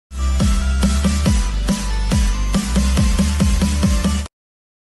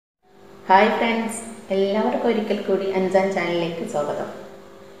Hi friends, എല്ലാവർക്കും ഒരിക്കൽ കൂടി അഞ്ചാം ചാനലിലേക്ക് സ്വാഗതം.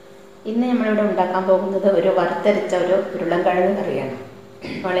 ഇന്ന് നമ്മളിവിടെ ഉണ്ടാക്കാൻ പോകുന്നത് ഒരു വറുത്തരച്ച ഒരു ഉരുളൻകിഴങ്ങ് കറിയാണ്.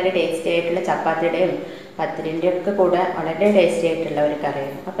 വളരെ ടേസ്റ്റി ആയിട്ടുള്ള ചപ്പാത്തിയുടെയും പത്തിരിൻ്റെയും ഒക്കെ കൂടെ വളരെ ടേസ്റ്റി ആയിട്ടുള്ള ഒരു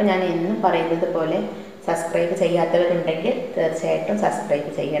കറിയാണ്. അപ്പോൾ ഞാൻ എന്നും പറയുന്നത് പോലെ സബ്സ്ക്രൈബ് ചെയ്യാത്തവരുണ്ടെങ്കിൽ തീർച്ചയായിട്ടും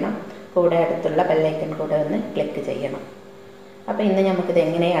സബ്സ്ക്രൈബ് ചെയ്യണം. കൂടെ അടുത്തുള്ള ബെല്ലൈക്കൺ കൂടെ ഒന്ന് ക്ലിക്ക് ചെയ്യണം. അപ്പോൾ ഇന്ന് നമുക്കിത്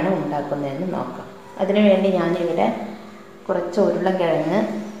എങ്ങനെയാണ് ഉണ്ടാക്കുന്നതെന്ന് നോക്കാം. അതിനുവേണ്ടി ഞാനിവിടെ കുറച്ച് ഉരുളൻകിഴങ്ങ്,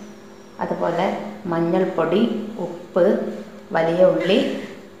 അതുപോലെ മഞ്ഞൾപ്പൊടി, ഉപ്പ്, വലിയ ഉള്ളി,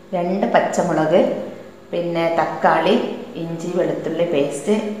 2 പച്ചമുളക്, പിന്നെ തക്കാളി, ഇഞ്ചി വെളുത്തുള്ളി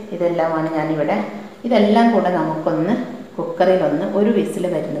പേസ്റ്റ്, ഇതെല്ലാമാണ് ഞാനിവിടെ. ഇതെല്ലാം കൂടെ നമുക്കൊന്ന് കുക്കറിലൊന്ന് ഒരു വിസിൽ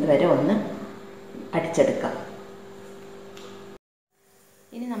വരുന്നത് വരെ ഒന്ന് അടിച്ചെടുക്കാം.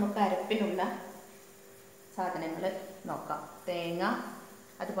 ഇനി നമുക്ക് അരപ്പിനുള്ള സാധനങ്ങൾ നോക്കാം. തേങ്ങ,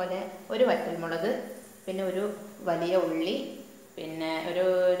 അതുപോലെ ഒരു വറ്റൽമുളക്, പിന്നെ ഒരു വലിയ ഉള്ളി, പിന്നെ ഒരു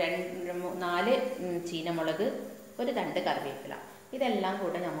 4 ചീനമുളക്, ഒരു തണ്ട് കറിവേപ്പില. ഇതെല്ലാം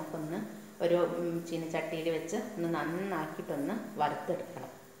കൂടെ നമുക്കൊന്ന് ഒരു ചീനച്ചട്ടിയിൽ വെച്ച് ഒന്ന് നന്നാക്കിയിട്ടൊന്ന്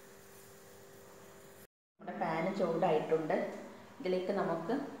വറുത്തെടുക്കണം. നമ്മുടെ പാന് ചൂടായിട്ടുണ്ട്. ഇതിലേക്ക്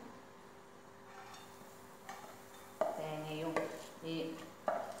നമുക്ക് തേങ്ങയും ഈ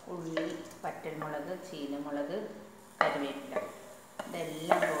ഉള്ളി, വറ്റൽമുളക്, ചീനമുളക്, കറിവേപ്പില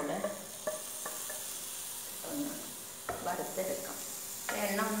ഇതെല്ലാം കൂടെ ഒന്ന് വറുത്തെടുക്കാം.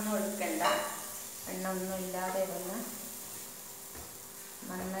 എണ്ണ ഒന്നും ഒഴിക്കണ്ട. എണ്ണ ഒന്നും ഇല്ലാതെ ഇതൊന്ന്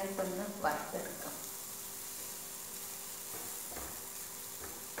നന്നായിട്ടൊന്ന് വറുത്തെടുക്കാം.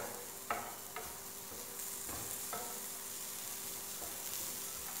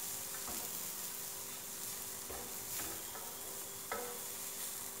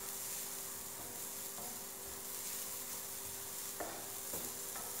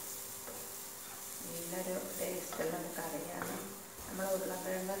 നല്ലൊരു ടേസ്റ്റുള്ള ഒരു കറിയാണ്. നമ്മൾ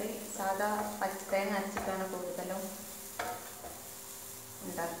ഉരുളക്കിഴങ്ങ് കറി സാധാ പച്ചത്തേങ്ങ അരച്ചിട്ടാണ് കൂടുതലും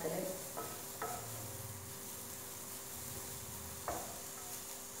ഉണ്ടാക്കൽ.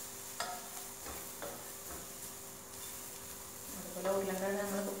 അതുപോലെ ഉരുളക്കിഴങ്ങ്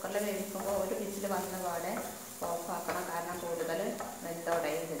നമ്മൾ കുക്കറിൽ വേവിക്കുമ്പോൾ ഒരു വിസിൽ വന്ന പാടെ ഓഫാക്കണം. കാരണം കൂടുതൽ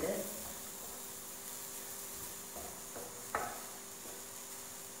വെന്തുടയരുത്.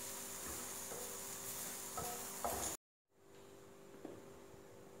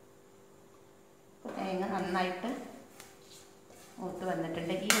 തേങ്ങ നന്നായിട്ട് മൂത്ത്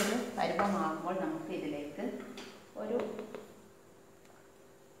വന്നിട്ടുണ്ട്. ഈ ഒരു പരുവമാകുമ്പോൾ നമുക്ക് ഇതിലേക്ക് ഒരു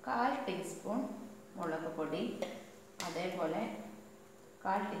 1/4 ടീസ്പൂൺ മുളക് പൊടി, അതേപോലെ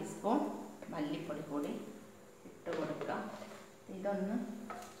 1/4 ടീസ്പൂൺ മല്ലിപ്പൊടി കൂടി ഇട്ട് കൊടുക്കാം. ഇതൊന്ന്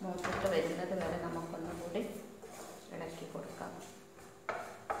മൂത്തിട്ട് വരുന്നത് വരെ നമുക്കൊന്ന് കൂടി ഇളക്കി കൊടുക്കാം.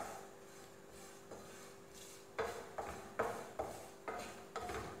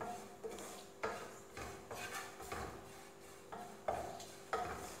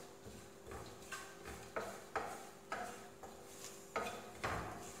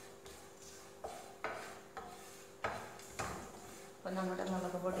 അപ്പോൾ നമ്മുടെ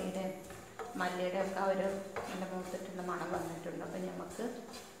മുളക് പൊടിയുടെ മല്ലിയുടെ ഒക്കെ ഒരു നല്ല മൂത്തിട്ടുള്ള മണം വന്നിട്ടുണ്ട്. അപ്പോൾ നമുക്ക്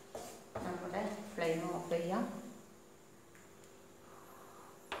നമ്മുടെ ഫ്ലെയിം ഓഫ് ചെയ്യാം.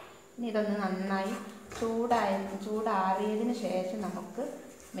 ഇനി ഇതൊന്ന് നന്നായി ചൂടാറിയതിന് ശേഷം നമുക്ക്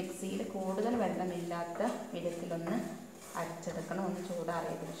മിക്സിയിൽ കൂടുതൽ വെള്ളമില്ലാത്ത വിധത്തിലൊന്ന് അരച്ചെടുക്കണം. ഒന്ന്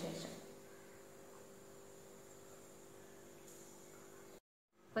ചൂടാറിയതിന് ശേഷം.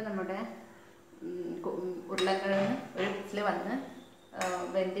 ഇപ്പോൾ നമ്മുടെ ഉരുളക്കിഴങ്ങ് ഒരു വിസിൽ വന്ന്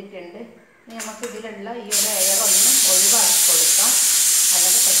വെന്തിട്ടുണ്ട്. ഇനി നമുക്ക് ഇതിലുള്ള ഈ ഒരു എയർ ഒന്ന് ഒഴിവാക്കി കൊടുക്കാം.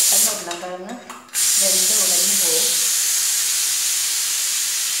 അല്ലാതെ പെട്ടെന്ന് ഉരുളക്കിഴങ്ങ് വെന്ത് ഉടഞ്ഞു പോകും.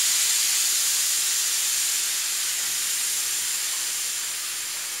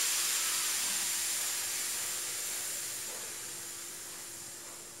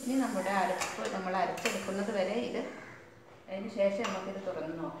 ഇനി നമ്മുടെ അരപ്പ് നമ്മൾ അരച്ചെടുക്കുന്നത് വരെ അതിന് ശേഷം നമുക്കിത്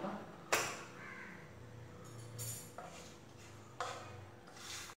തുറന്ന് നോക്കാം.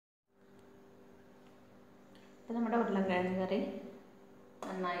 നമ്മുടെ ഉരുളക്കിഴങ്ങ് കറി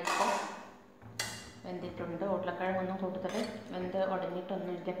നന്നായിട്ട് വെന്തിട്ടുണ്ട്. ഉരുളക്കിഴങ്ങൊന്നും കൂടുതൽ വെന്ത്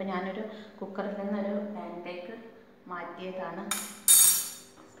ഉടഞ്ഞിട്ടൊന്നുമില്ല. അപ്പോൾ ഞാനൊരു കുക്കറിൽ നിന്നൊരു പാനിലേക്ക് മാറ്റിയതാണ്.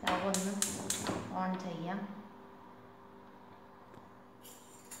 സ്റ്റവ് ഒന്ന് ഓൺ ചെയ്യാം.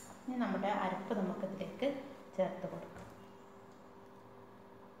 ഇനി നമ്മുടെ അരപ്പ് നമുക്കിതിലേക്ക് ചേർത്ത് കൊടുക്കാം.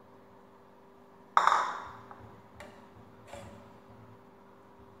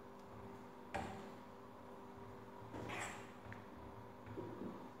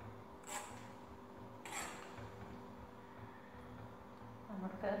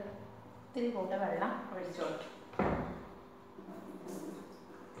 നമുക്ക് ഇത്തിരി കൂടെ വെള്ളം ഒഴിച്ചു കൊടുക്കാം.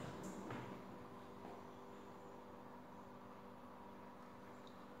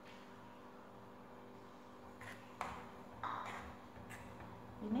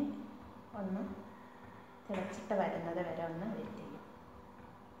 ഇനി ഒന്ന് തിളച്ചിട്ട് വരുന്നത് വരെ ഒന്ന് വെയിറ്റ് ചെയ്യും.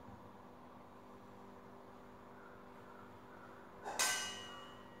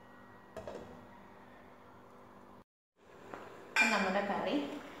 നമ്മുടെ കറി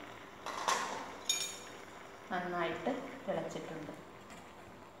നന്നായിട്ട് തിളച്ചിട്ടുണ്ട്.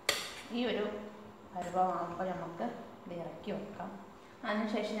 ഈ ഒരു പരുവമാകുമ്പോൾ നമുക്ക് ഇത് ഇറക്കി വെക്കാം.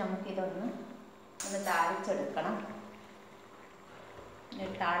 അതിനുശേഷം നമുക്കിതൊന്ന് താളിച്ചെടുക്കണം.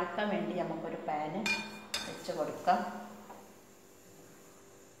 താളിക്കാൻ വേണ്ടി നമുക്കൊരു പാന് വെച്ച് കൊടുക്കാം.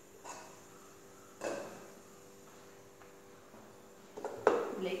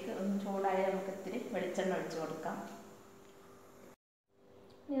 ഇതിലേക്ക് ഒന്ന് ചൂടായി നമുക്ക് ഇത്തിരി വെളിച്ചെണ്ണ ഒഴിച്ച് കൊടുക്കാം.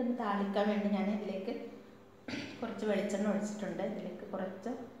 ഇനി ഒന്ന് താളിക്കാൻ വേണ്ടി ഞാൻ ഇതിലേക്ക് കുറച്ച് വെളിച്ചെണ്ണ ഒഴിച്ചിട്ടുണ്ട്. ഇതിലേക്ക്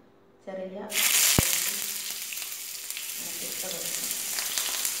കുറച്ച് ചെറിയ ഇട്ട് കൊടുക്കും.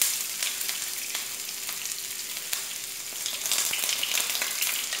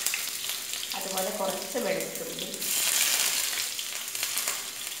 അതുപോലെ കുറച്ച് വെളുത്തുള്ളി,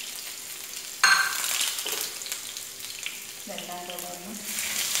 ഇതെല്ലാം കൂടെ ഒന്ന്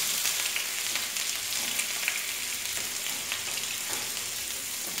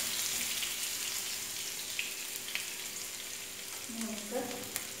നമുക്ക്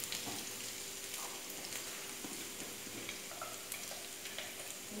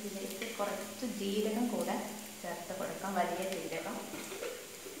ഇതിലേക്ക് കുറച്ച് ജീരകം കൂടെ ചേർത്ത് കൊടുക്കാം. വലിയ ജീരകം.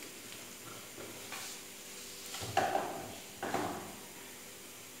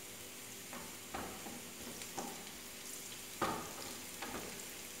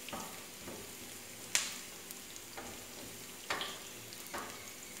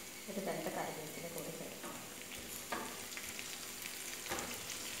 ഒരു 2 കറിവേപ്പില കൂടി ചേർക്കാം.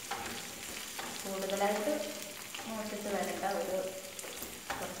 കൂടുതലായിട്ട് മൂത്തിട്ട് വരേണ്ട, ഒരു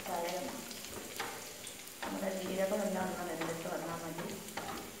കുറച്ചായാലും നമ്മുടെ ജീരകം എല്ലാം ഒന്ന് വെന്തിട്ട് വന്നാൽ മതി.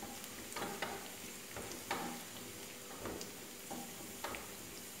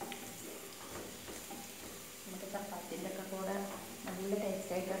 നമുക്ക് ചപ്പാത്തിൻ്റെ ഒക്കെ കൂടെ നല്ല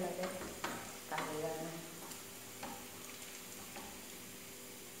ടേസ്റ്റായിട്ടുള്ളത് കറിയാണ്.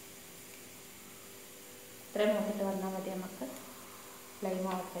 ഇത്രയും മൂത്തിട്ട് വന്നാൽ മതി. നമുക്ക് ഫ്ലെയിം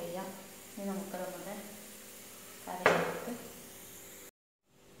ഓഫ് ചെയ്യാം. ഇനി നമുക്ക്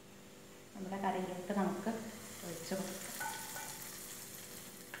നമ്മുടെ കറിയിലേക്ക് നമുക്ക് ഒഴിച്ച് കൊടുക്കാം.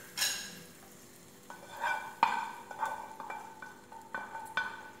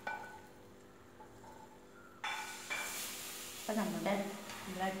 അപ്പോൾ നമ്മുടെ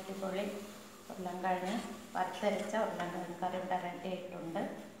അടിപൊളി ഉരുളൻകിഴങ്ങ് വറുത്തരച്ച ഉരുളൻകിഴങ്ങ് കറി ഇവിടെ റെഡി ആയിട്ടുണ്ട്.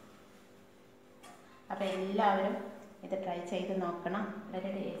 അപ്പോൾ എല്ലാവരും ഇത് ട്രൈ ചെയ്ത് നോക്കണം. വളരെ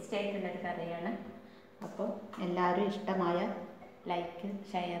ടേസ്റ്റ് ആയിട്ടുള്ളൊരു കറിയാണ്. അപ്പോൾ എല്ലാവരും ഇഷ്ടമായ ലൈക്ക്,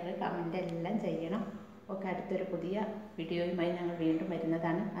 ഷെയർ, കമൻ്റ് എല്ലാം ചെയ്യണം. ഒക്കെ അടുത്തൊരു പുതിയ വീഡിയോയുമായി ഞങ്ങൾ വീണ്ടും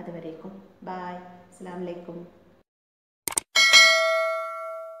വരുന്നതാണ്. അതുവരേക്കും ബായ്. അസ്സലാമു അലൈക്കും.